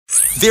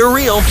They're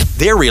real.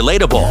 They're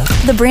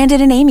relatable. The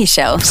Brandon and Amy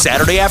Show.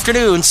 Saturday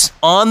afternoons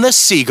on The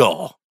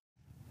Seagull.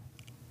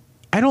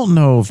 I don't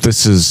know if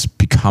this is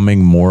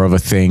becoming more of a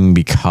thing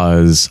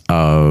because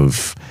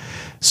of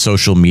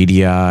social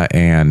media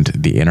and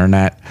the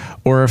internet,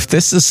 or if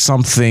this is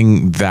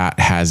something that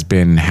has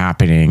been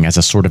happening as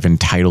a sort of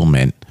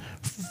entitlement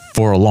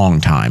for a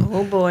long time.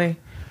 Oh boy.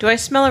 Do I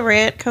smell a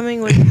rant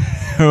coming with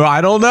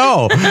I don't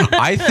know.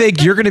 I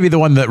think you're going to be the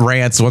one that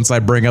rants once I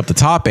bring up the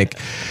topic.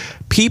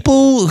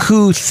 People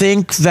who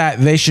think that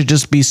they should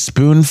just be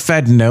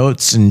spoon-fed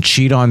notes and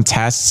cheat on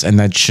tests and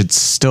that should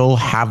still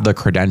have the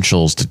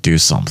credentials to do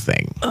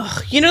something.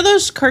 Ugh, you know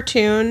those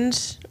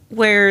cartoons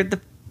where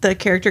the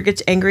character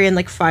gets angry and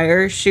like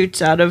fire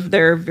shoots out of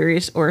their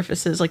various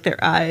orifices, like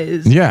their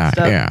eyes? Yeah,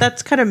 yeah.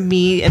 That's kind of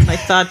me and my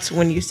thoughts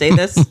when you say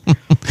this.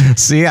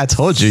 See, I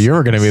told you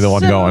were going to be the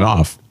one going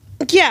off.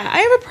 Yeah, I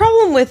have a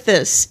problem with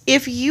this.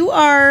 If you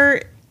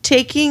are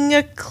taking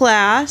a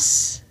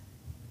class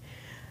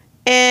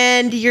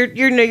and you're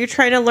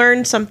trying to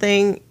learn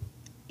something,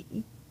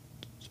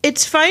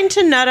 it's fine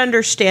to not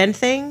understand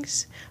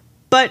things,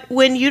 but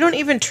when you don't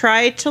even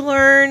try to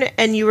learn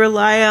and you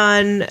rely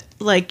on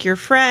like your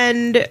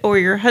friend or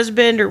your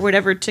husband or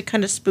whatever to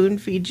kind of spoon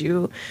feed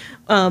you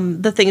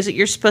the things that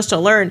you're supposed to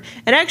learn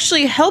and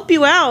actually help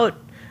you out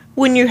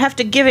when you have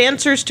to give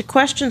answers to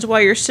questions while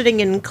you're sitting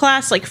in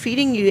class, like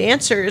feeding you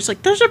answers,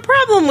 like there's a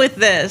problem with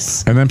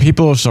this. And then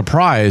people are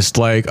surprised,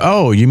 like,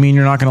 oh, you mean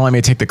you're not going to let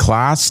me take the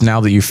class now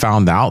that you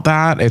found out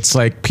that? It's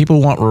like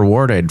people want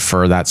rewarded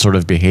for that sort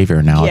of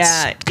behavior now.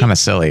 Yeah, it's kind of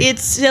silly.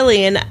 It's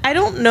silly. And I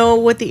don't know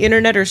what the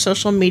internet or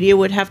social media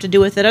would have to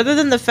do with it, other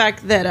than the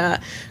fact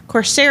that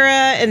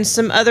Coursera and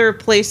some other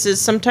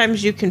places,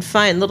 sometimes you can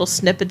find little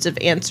snippets of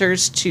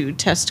answers to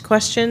test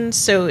questions.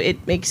 So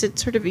it makes it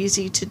sort of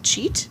easy to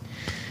cheat.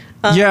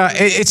 Yeah,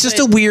 it's just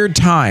a weird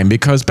time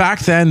because back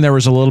then there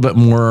was a little bit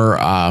more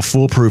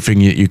foolproofing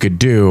you could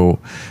do,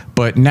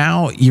 but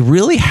now you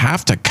really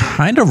have to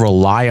kind of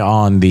rely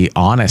on the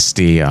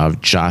honesty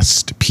of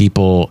just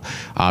people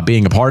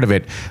being a part of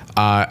it.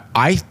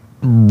 I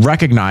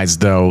recognize,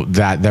 though,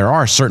 that there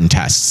are certain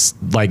tests,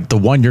 like the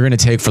one you're going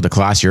to take for the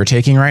class you're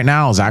taking right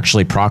now is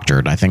actually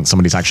proctored. I think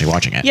somebody's actually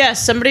watching it.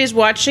 Yes, somebody's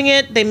watching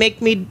it. They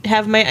make me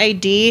have my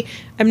ID.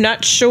 I'm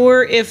not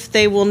sure if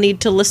they will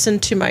need to listen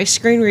to my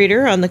screen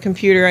reader on the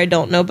computer. I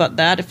don't know about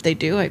that. If they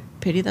do, I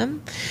pity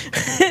them.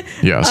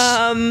 Yes.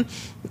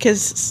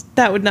 Because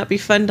that would not be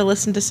fun to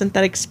listen to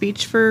synthetic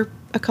speech for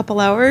a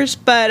couple hours,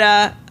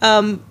 but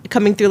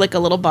coming through like a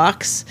little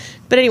box.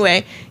 But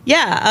anyway,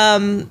 yeah,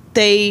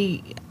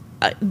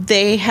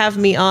 they have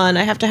me on.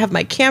 I have to have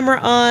my camera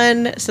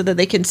on so that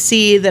they can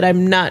see that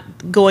I'm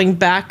not going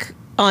back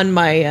on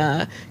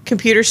my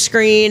computer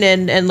screen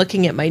and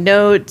looking at my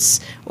notes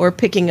or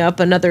picking up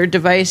another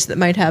device that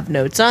might have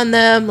notes on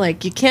them.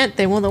 Like you can't,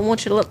 they won't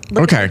want you to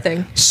look at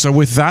anything. So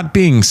with that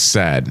being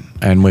said,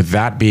 and with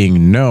that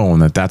being known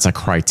that that's a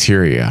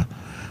criteria,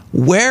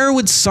 where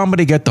would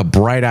somebody get the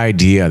bright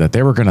idea that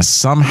they were going to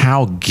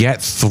somehow get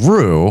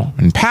through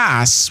and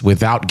pass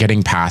without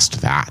getting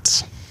past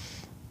that?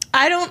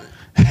 I don't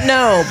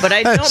know, but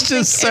I don't It's think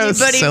just so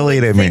anybody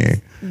silly to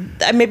me.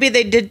 Maybe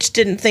they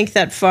didn't think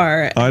that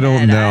far. I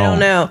don't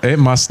know. It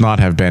must not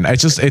have been.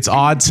 It's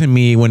odd to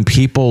me when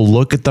people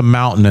look at the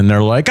mountain and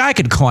they're like, I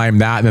could climb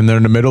that, and then they're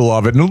in the middle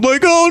of it and they're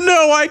like, oh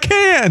no, I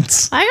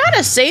can't. I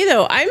gotta say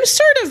though, I'm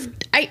sort of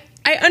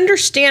I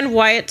understand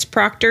why it's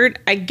proctored.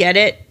 I get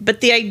it.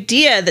 But the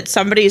idea that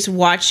somebody's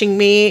watching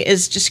me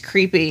is just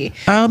creepy.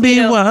 I'll be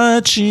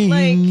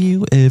watching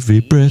you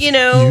every breath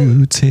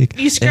you take.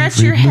 You scratch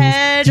your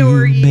head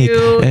or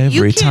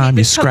every time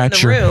you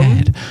scratch your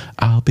head.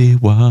 I'll be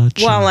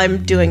watching. While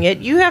I'm doing it,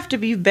 you have to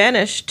be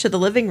banished to the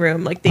living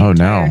room like the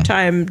entire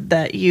time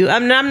that you...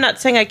 I'm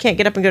not saying I can't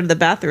get up and go to the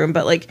bathroom,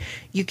 but like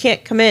you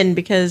can't come in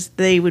because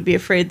they would be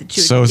afraid that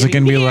you would... So is it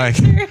going to be like...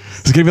 Is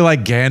it going to be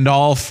like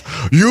Gandalf?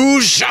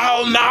 You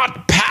shall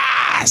not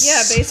pass!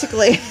 Yeah,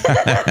 basically.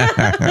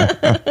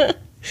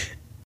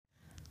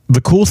 The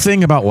cool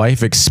thing about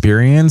life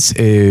experience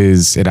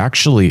is it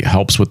actually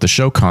helps with the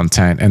show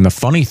content. And the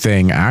funny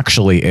thing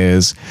actually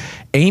is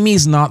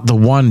Amy's not the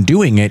one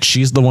doing it.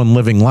 She's the one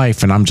living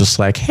life. And I'm just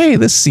like, hey,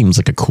 this seems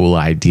like a cool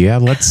idea.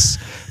 Let's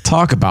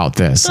talk about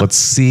this. Let's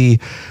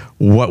see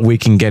what we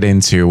can get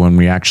into when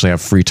we actually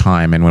have free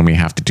time and when we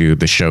have to do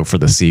the show for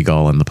the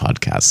Seagull and the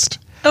podcast.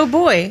 Oh,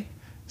 boy.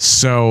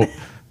 So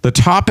the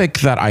topic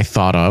that I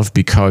thought of,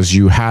 because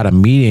you had a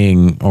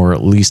meeting or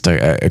at least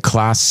a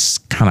class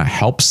kind of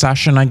help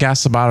session, I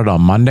guess, about it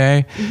on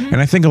Monday. Mm-hmm.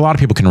 And I think a lot of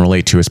people can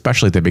relate to,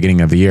 especially at the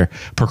beginning of the year,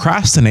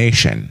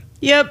 procrastination.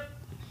 Yep.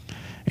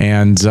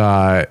 And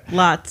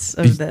lots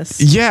of this.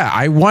 Yeah,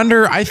 I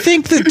wonder. I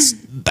think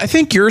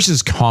yours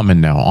is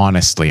common now,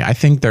 honestly. I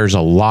think there's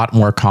a lot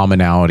more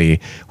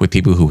commonality with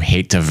people who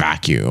hate to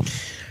vacuum.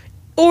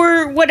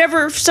 Or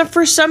whatever. So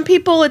for some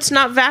people, it's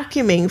not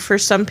vacuuming. For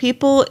some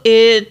people,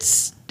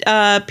 it's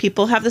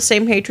people have the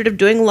same hatred of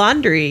doing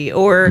laundry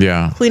or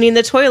cleaning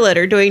the toilet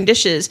or doing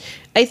dishes.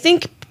 I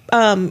think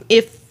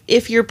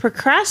if you're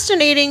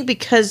procrastinating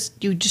because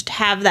you just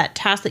have that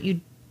task that you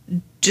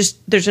just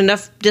there's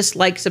enough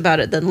dislikes about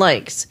it than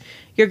likes,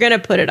 you're going to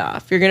put it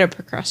off. You're going to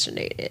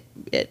procrastinate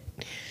it.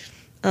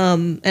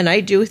 And I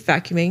do with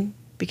vacuuming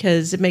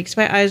because it makes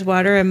my eyes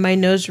water and my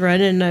nose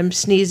run and I'm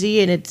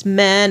sneezy and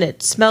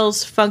it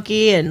smells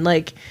funky and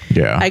like,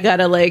 Yeah. I got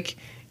to like,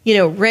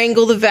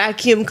 wrangle the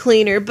vacuum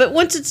cleaner. But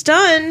once it's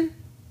done,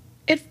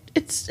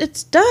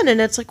 it's done.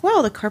 And it's like,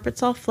 wow, the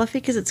carpet's all fluffy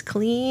because it's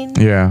clean.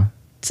 Yeah.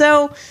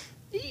 So,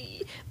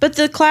 but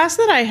the class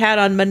that I had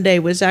on Monday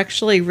was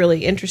actually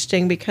really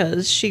interesting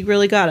because she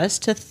really got us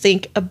to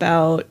think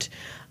about,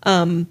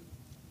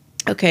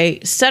 okay,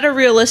 set a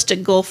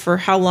realistic goal for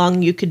how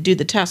long you could do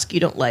the task you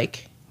don't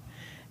like.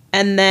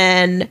 And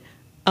then,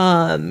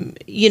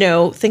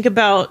 think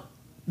about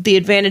the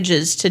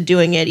advantages to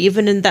doing it,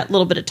 even in that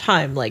little bit of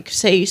time. Like,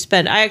 say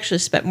I actually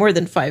spent more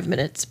than 5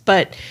 minutes,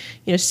 but,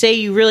 say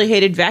you really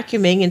hated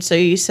vacuuming. And so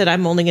you said,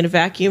 I'm only going to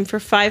vacuum for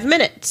 5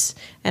 minutes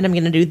and I'm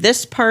going to do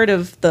this part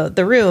of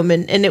the room.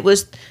 And it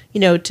was,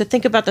 to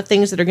think about the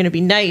things that are going to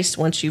be nice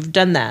once you've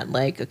done that.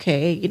 Like,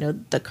 okay,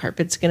 the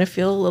carpet's going to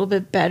feel a little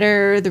bit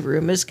better. The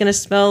room is going to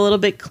smell a little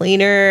bit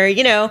cleaner,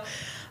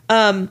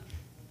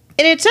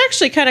 and it's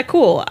actually kind of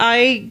cool.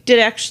 I did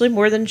actually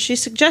more than she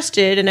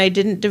suggested, and I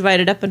didn't divide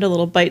it up into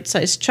little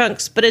bite-sized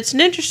chunks. But it's an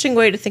interesting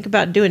way to think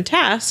about doing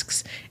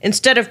tasks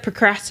instead of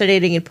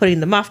procrastinating and putting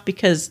them off,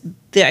 because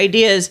the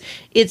idea is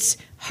it's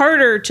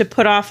harder to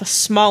put off a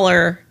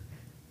smaller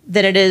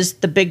than it is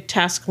the big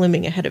task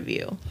looming ahead of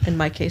you. In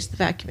my case, the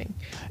vacuuming.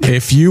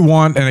 If you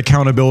want an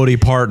accountability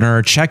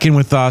partner, check in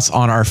with us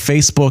on our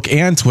Facebook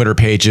and Twitter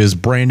pages,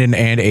 Brandon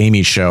and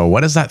Amy Show.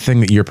 What is that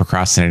thing that you're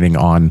procrastinating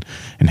on,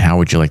 and how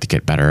would you like to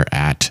get better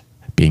at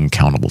being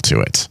accountable to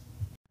it?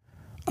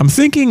 I'm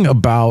thinking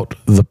about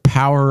the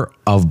power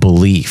of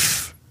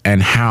belief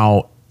and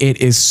how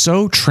it is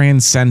so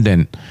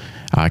transcendent,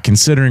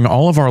 considering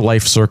all of our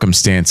life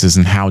circumstances,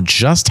 and how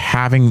just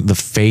having the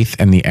faith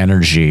and the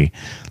energy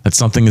that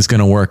something is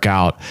going to work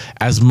out,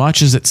 as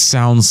much as it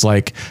sounds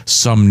like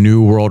some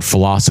new world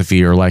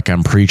philosophy or like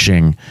I'm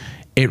preaching,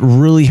 it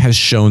really has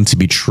shown to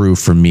be true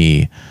for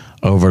me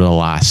over the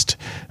last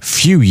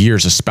few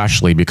years,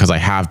 especially because I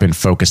have been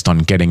focused on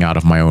getting out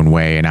of my own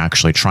way and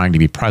actually trying to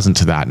be present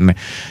to that.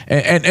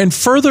 And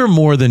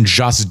furthermore than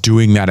just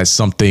doing that as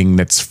something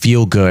that's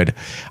feel good,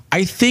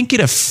 I think it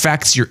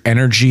affects your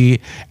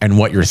energy and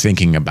what you're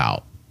thinking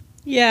about.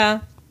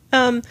 Yeah.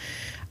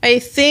 I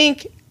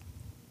think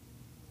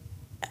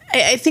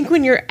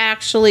when you're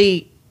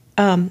actually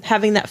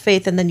having that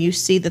faith and then you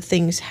see the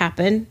things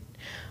happen,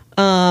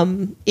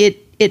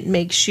 it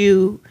makes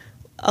you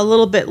a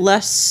little bit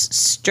less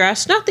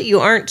stressed. Not that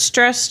you aren't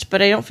stressed,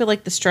 but I don't feel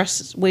like the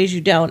stress weighs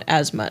you down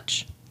as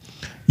much.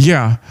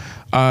 Yeah.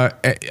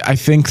 I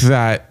think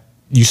that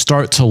you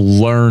start to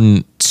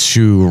learn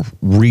to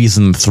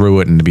reason through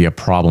it and to be a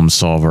problem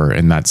solver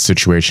in that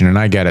situation. And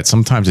I get it.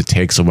 Sometimes it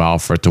takes a while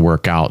for it to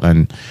work out.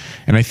 And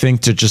I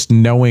think to just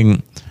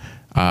knowing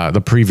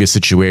the previous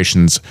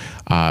situations,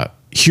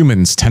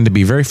 humans tend to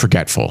be very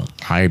forgetful.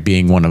 I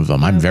being one of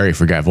them. I'm very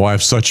forgetful. I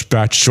have such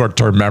bad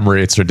short-term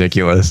memory. It's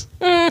ridiculous.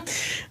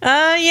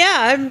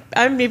 Yeah,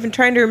 I'm even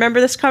trying to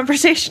remember this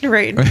conversation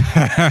right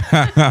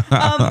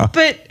now.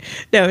 But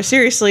no,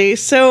 seriously.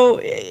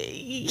 So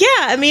yeah,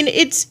 I mean,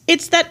 it's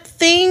that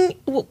thing.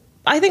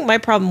 I think my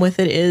problem with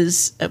it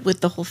is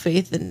with the whole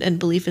faith and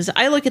belief is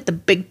I look at the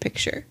big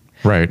picture.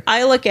 Right.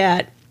 I look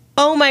at,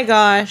 oh my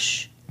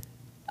gosh,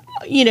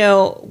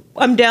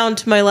 I'm down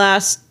to my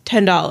last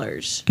 $10.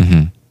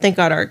 Mm-hmm. Thank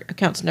God our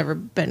account's never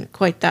been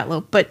quite that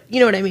low, but you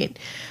know what I mean?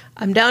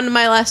 I'm down to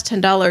my last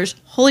 $10.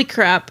 Holy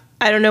crap.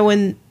 I don't know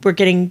when we're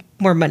getting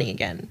more money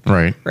again.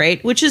 Right.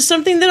 Right. Which is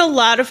something that a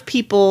lot of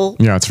people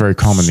it's very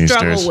common these days.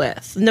 Struggle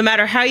with. No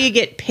matter how you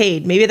get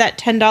paid. Maybe that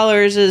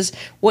 $10 is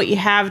what you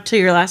have till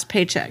your last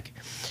paycheck.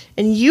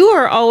 And you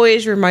are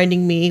always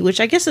reminding me, which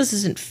I guess this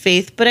isn't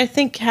faith, but I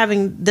think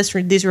having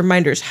these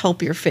reminders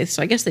help your faith.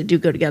 So I guess they do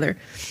go together.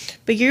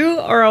 But you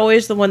are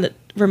always the one that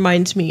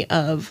reminds me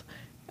of,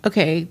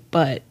 okay,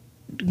 but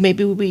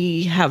maybe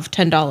we have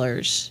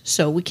 $10,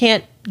 so we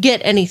can't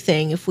get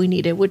anything if we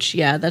need it, which,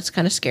 yeah, that's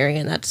kind of scary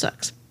and that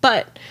sucks.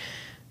 But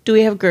do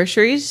we have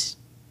groceries?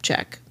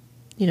 Check.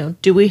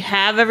 Do we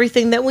have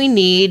everything that we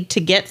need to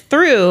get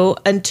through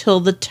until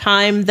the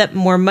time that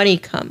more money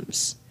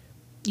comes?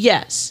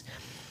 Yes.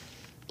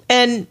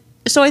 And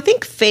so I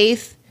think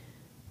faith,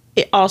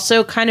 it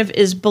also kind of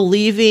is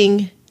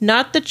believing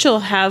not that you'll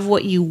have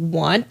what you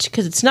want,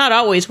 because it's not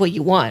always what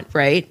you want,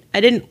 right?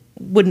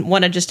 Wouldn't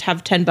want to just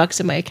have $10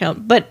 in my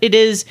account, but it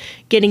is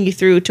getting you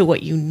through to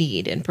what you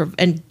need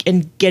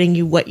and getting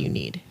you what you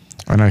need.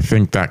 And I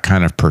think that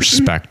kind of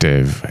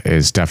perspective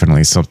is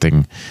definitely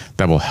something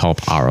that will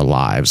help our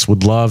lives.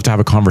 Would love to have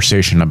a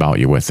conversation about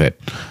you with it.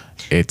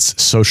 It's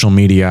social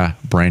media,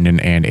 Brandon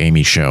and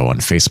Amy Show on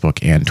Facebook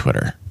and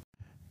Twitter.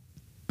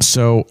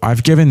 So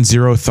I've given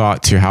zero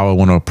thought to how I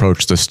want to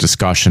approach this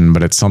discussion,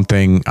 but it's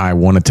something I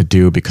wanted to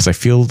do because I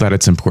feel that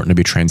it's important to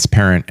be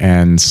transparent,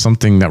 and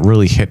something that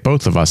really hit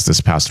both of us this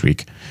past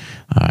week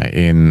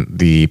in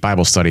the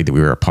Bible study that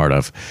we were a part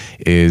of,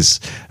 is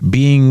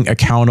being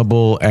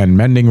accountable and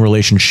mending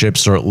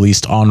relationships, or at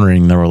least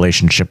honoring the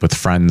relationship with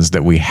friends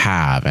that we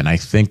have. And I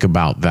think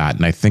about that,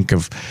 and I think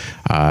of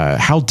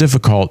how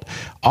difficult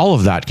all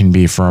of that can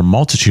be for a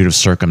multitude of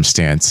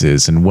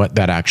circumstances, and what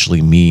that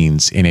actually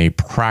means in a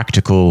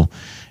practical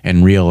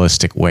and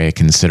realistic way,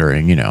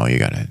 considering, you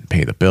got to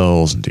pay the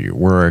bills and do your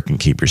work and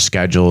keep your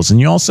schedules. And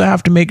you also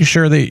have to make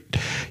sure that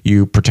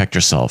you protect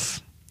yourself.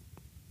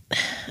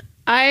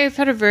 I've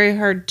had a very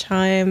hard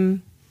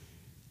time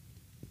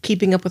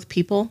keeping up with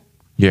people.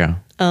 Yeah.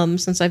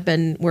 Since I've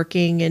been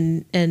working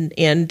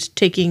and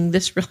taking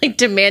this really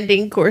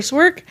demanding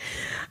coursework.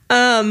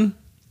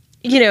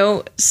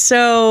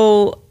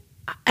 So,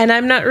 and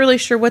I'm not really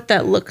sure what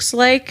that looks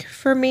like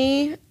for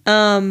me.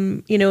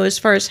 As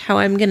far as how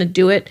I'm going to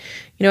do it,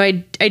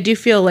 I do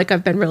feel like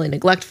I've been really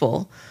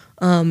neglectful,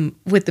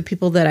 with the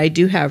people that I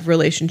do have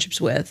relationships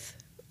with.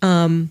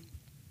 And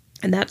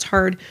that's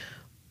hard.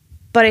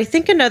 But I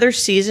think another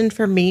season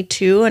for me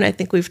too, and I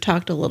think we've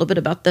talked a little bit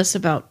about this,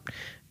 about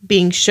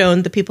being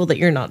shown the people that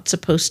you're not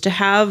supposed to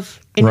have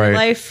in your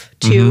life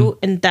too.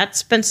 And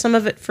that's been some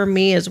of it for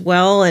me as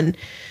well. And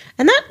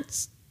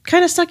that's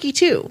kind of sucky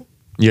too.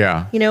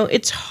 Yeah.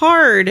 It's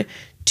hard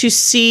to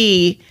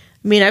see.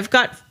 I mean, I've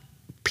got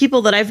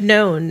people that I've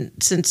known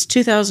since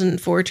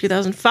 2004,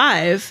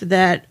 2005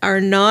 that are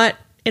not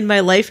in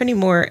my life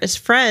anymore as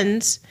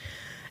friends,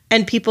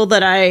 and people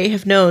that I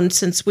have known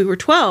since we were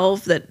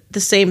 12, that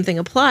the same thing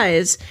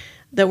applies,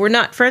 that we're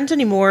not friends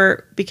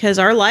anymore because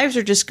our lives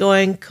are just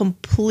going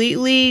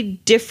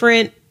completely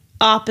different,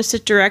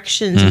 opposite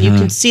directions. And you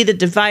can see the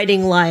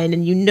dividing line,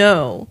 and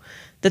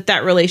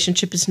that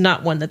relationship is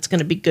not one that's going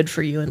to be good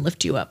for you and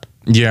lift you up.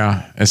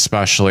 Yeah,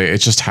 especially. It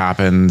just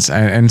happens.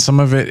 And some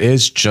of it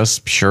is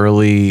just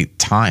purely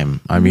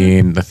time. I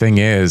mean, the thing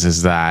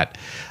is that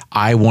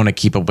I want to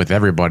keep up with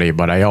everybody,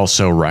 but I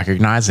also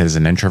recognize as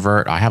an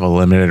introvert, I have a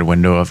limited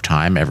window of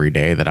time every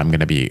day that I'm going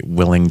to be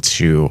willing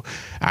to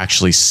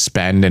actually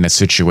spend in a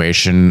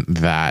situation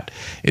that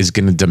is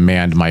going to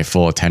demand my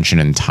full attention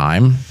and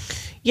time.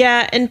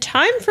 Yeah, and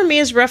time for me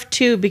is rough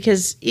too,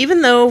 because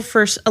even though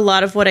for a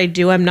lot of what I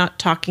do, I'm not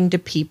talking to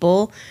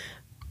people,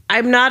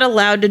 I'm not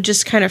allowed to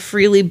just kind of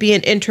freely be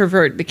an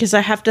introvert, because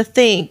I have to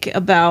think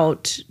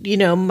about,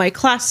 my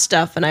class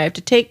stuff, and I have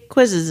to take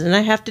quizzes, and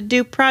I have to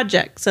do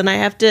projects, and I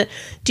have to,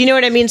 do you know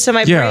what I mean? So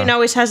my brain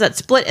always has that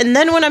split. And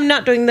then when I'm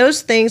not doing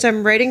those things,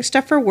 I'm writing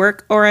stuff for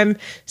work, or I'm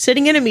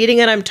sitting in a meeting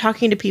and I'm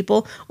talking to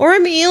people, or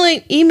I'm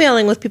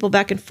emailing with people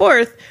back and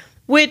forth,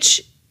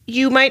 which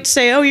you might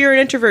say, oh, you're an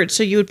introvert,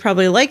 so you would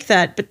probably like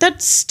that, but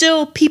that's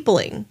still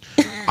peopling.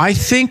 I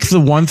think the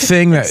one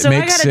thing that so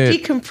makes I gotta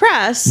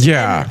decompress.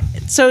 Yeah.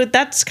 So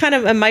that's kind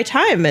of my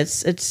time.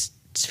 It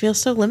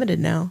feels so limited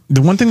now.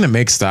 The one thing that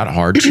makes that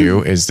hard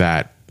too is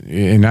that,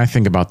 and I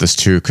think about this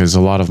too, because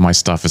a lot of my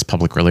stuff is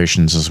public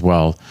relations as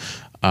well.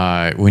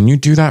 When you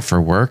do that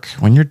for work,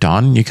 when you're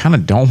done, you kind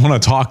of don't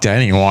want to talk to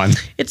anyone.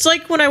 It's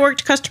like when I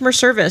worked customer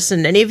service,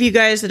 and any of you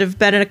guys that have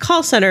been in a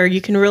call center,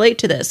 you can relate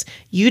to this.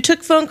 You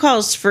took phone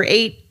calls for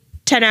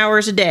 8-10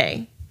 hours a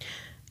day.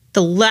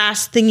 The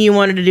last thing you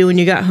wanted to do when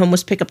you got home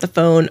was pick up the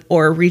phone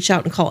or reach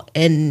out and call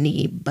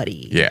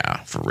anybody. Yeah,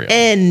 for real.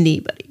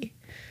 Anybody.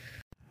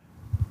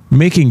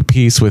 Making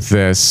peace with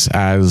this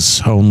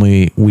as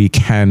only we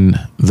can,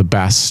 the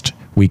best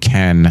we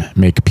can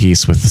make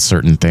peace with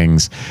certain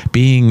things.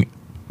 Being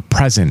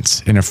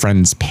present in a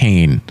friend's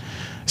pain,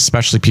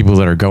 especially people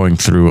that are going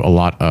through a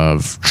lot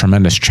of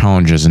tremendous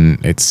challenges,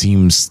 and it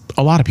seems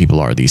a lot of people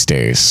are these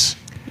days.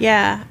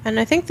 Yeah, and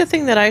I think the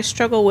thing that I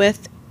struggle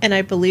with, and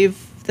I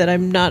believe that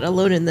I'm not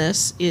alone in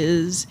this,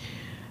 is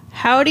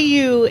how do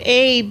you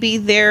be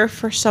there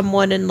for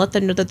someone and let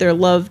them know that they're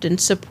loved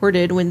and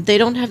supported when they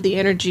don't have the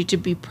energy to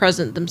be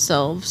present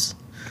themselves?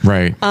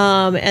 Right.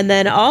 And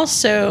then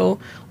also,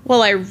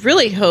 well, I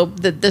really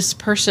hope that this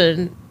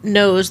person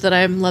knows that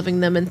I'm loving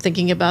them and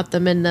thinking about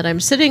them, and that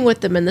I'm sitting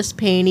with them in this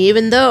pain,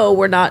 even though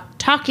we're not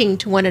talking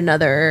to one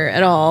another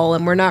at all,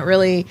 and we're not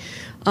really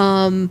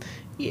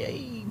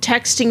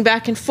texting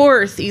back and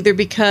forth, either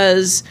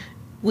because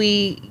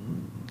we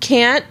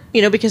can't,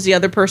 because the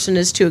other person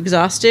is too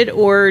exhausted,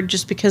 or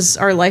just because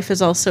our life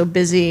is all so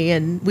busy,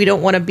 and we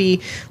don't want to be,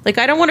 I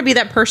don't want to be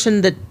that person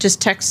that just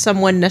texts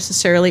someone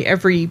necessarily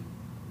every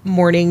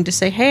morning to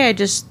say, hey, I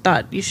just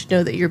thought you should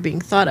know that you're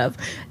being thought of.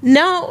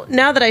 Now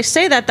that I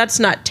say that, that's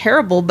not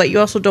terrible, but you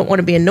also don't want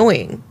to be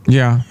annoying.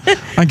 Yeah,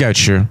 I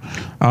get you.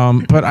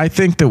 But I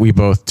think that we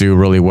both do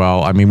really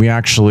well. I mean, we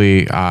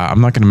actually,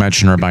 I'm not going to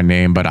mention her by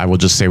name, but I will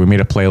just say we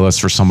made a playlist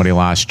for somebody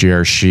last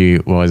year. She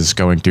was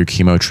going through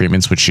chemo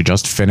treatments, which she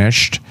just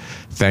finished.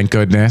 Thank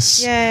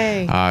goodness.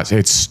 Yay.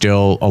 It's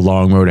still a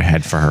long road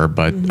ahead for her,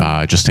 but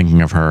just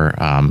thinking of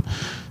her,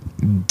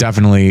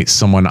 definitely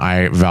someone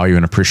I value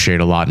and appreciate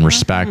a lot and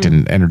respect,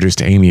 and introduced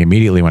to Amy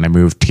immediately when I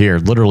moved here.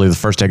 Literally the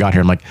first day I got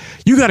here, I'm like,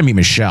 you got to meet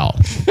Michelle.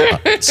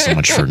 So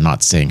much for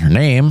not saying her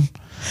name.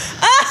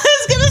 I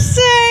was going to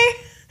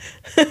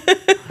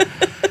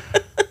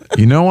say.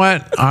 You know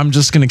what? I'm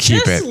just going to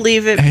keep Just it.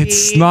 leave it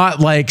It's be. not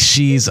like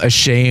she's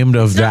ashamed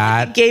of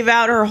that. Gave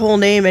out her whole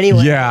name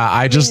anyway. Yeah,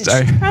 I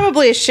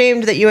Probably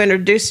ashamed that you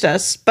introduced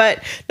us,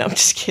 but no, I'm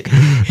just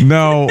kidding.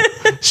 no,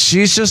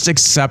 she's just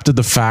accepted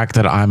the fact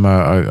that I'm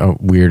a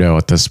weirdo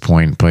at this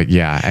point. But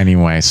yeah,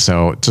 anyway,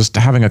 so just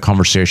having a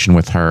conversation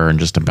with her and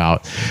just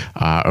about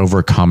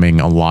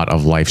overcoming a lot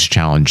of life's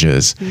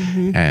challenges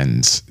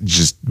and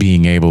just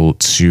being able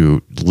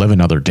to live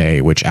another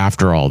day, which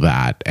after all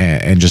that,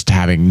 and just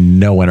having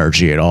no energy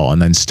at all, and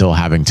then still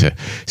having to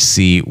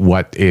see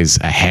what is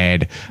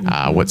ahead,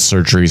 what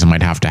surgeries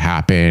might have to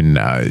happen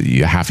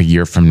half a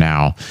year from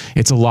now.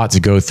 It's a lot to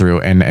go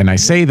through. And I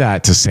say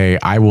that to say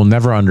I will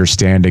never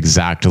understand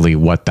exactly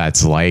what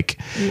that's like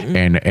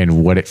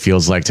and what it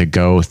feels like to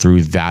go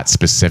through that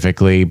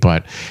specifically.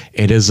 But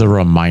it is a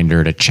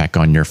reminder to check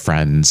on your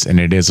friends, and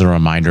it is a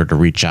reminder to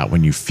reach out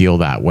when you feel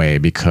that way,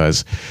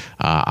 because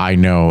I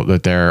know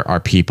that there are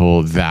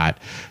people that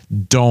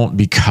don't,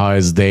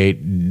 because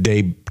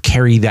they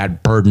carry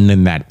that burden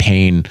and that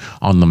pain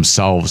on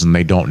themselves, and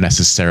they don't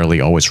necessarily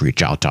always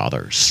reach out to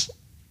others.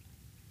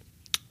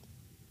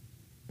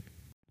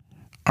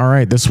 All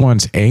right, this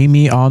one's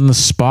Amy on the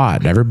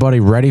spot. Everybody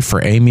ready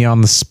for Amy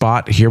on the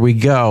spot? Here we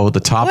go. The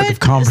topic What? of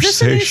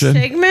conversation. Is this a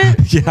new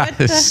segment?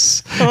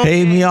 Yes.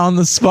 Okay. Amy on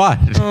the spot.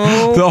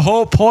 The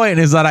whole point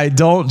is that I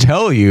don't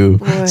tell you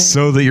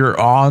so that you're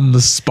on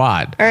the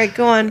spot. All right,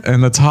 go on.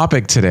 And the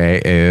topic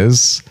today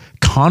is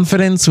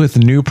confidence with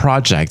new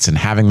projects and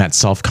having that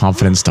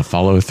self-confidence to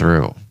follow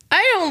through.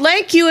 I don't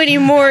like you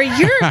anymore.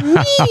 You're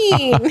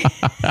mean.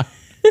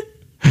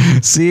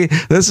 See,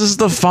 this is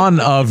the fun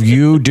of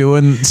you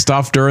doing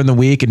stuff during the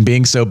week and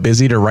being so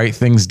busy to write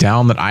things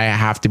down that I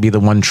have to be the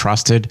one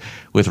trusted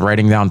with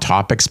writing down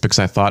topics, because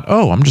I thought,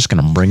 oh, I'm just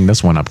going to bring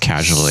this one up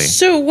casually.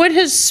 So what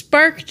has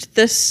sparked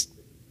this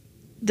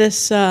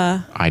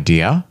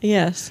Idea?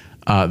 yes.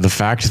 The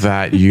fact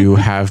that you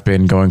have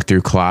been going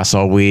through class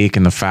all week,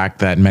 and the fact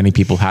that many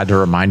people had to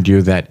remind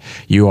you that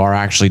you are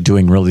actually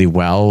doing really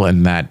well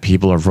and that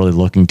people are really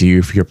looking to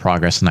you for your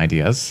progress and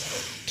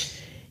ideas.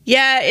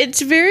 Yeah,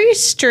 it's very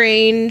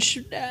strange.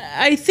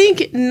 I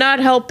think not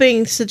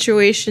helping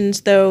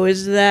situations, though,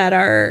 is that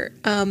our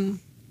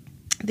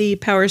the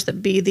powers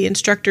that be, the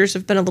instructors,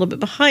 have been a little bit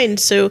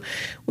behind. So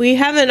we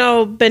haven't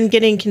all been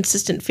getting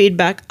consistent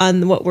feedback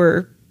on what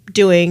we're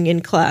doing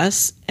in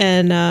class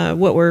and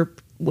what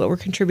we're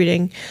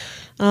contributing.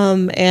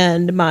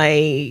 And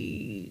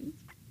my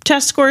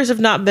test scores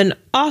have not been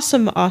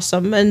awesome.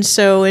 And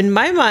so in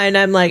my mind,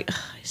 I'm like,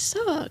 I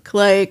suck.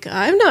 Like,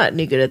 I'm not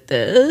any good at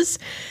this.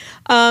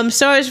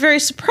 So I was very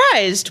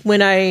surprised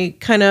when I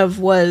kind of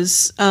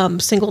was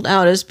singled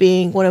out as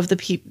being one of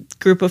the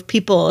group of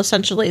people,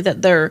 essentially,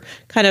 that they're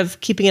kind of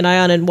keeping an eye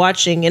on and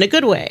watching in a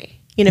good way,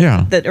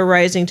 that are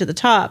rising to the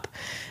top.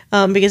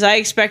 Because I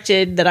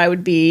expected that I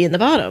would be in the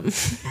bottom.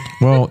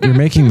 Well, you're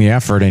making the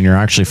effort and you're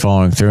actually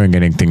following through and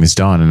getting things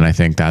done. And I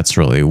think that's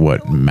really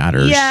what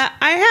matters. Yeah,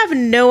 I have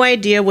no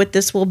idea what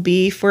this will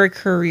be for a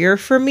career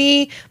for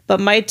me, but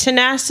my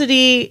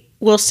tenacity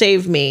will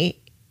save me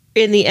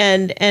in the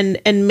end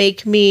and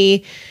make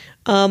me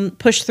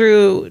push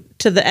through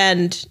to the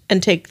end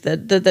and take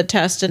the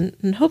test,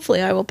 and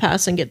hopefully I will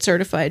pass and get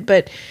certified.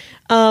 But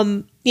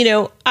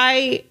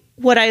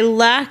what I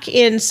lack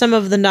in some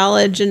of the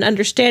knowledge and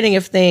understanding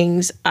of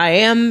things, I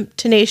am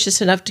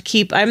tenacious enough to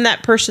keep. I'm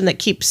that person that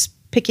keeps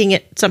picking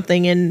at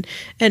something and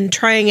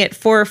trying it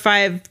 4 or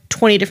 5,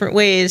 20 different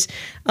ways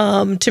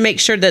to make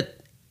sure that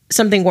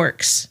something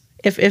works.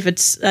 If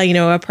it's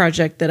a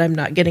project that I'm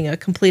not getting a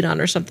complete on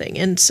or something.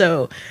 And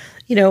so,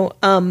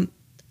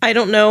 I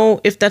don't know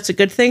if that's a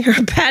good thing or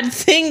a bad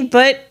thing,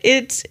 but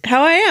it's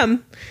how I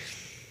am.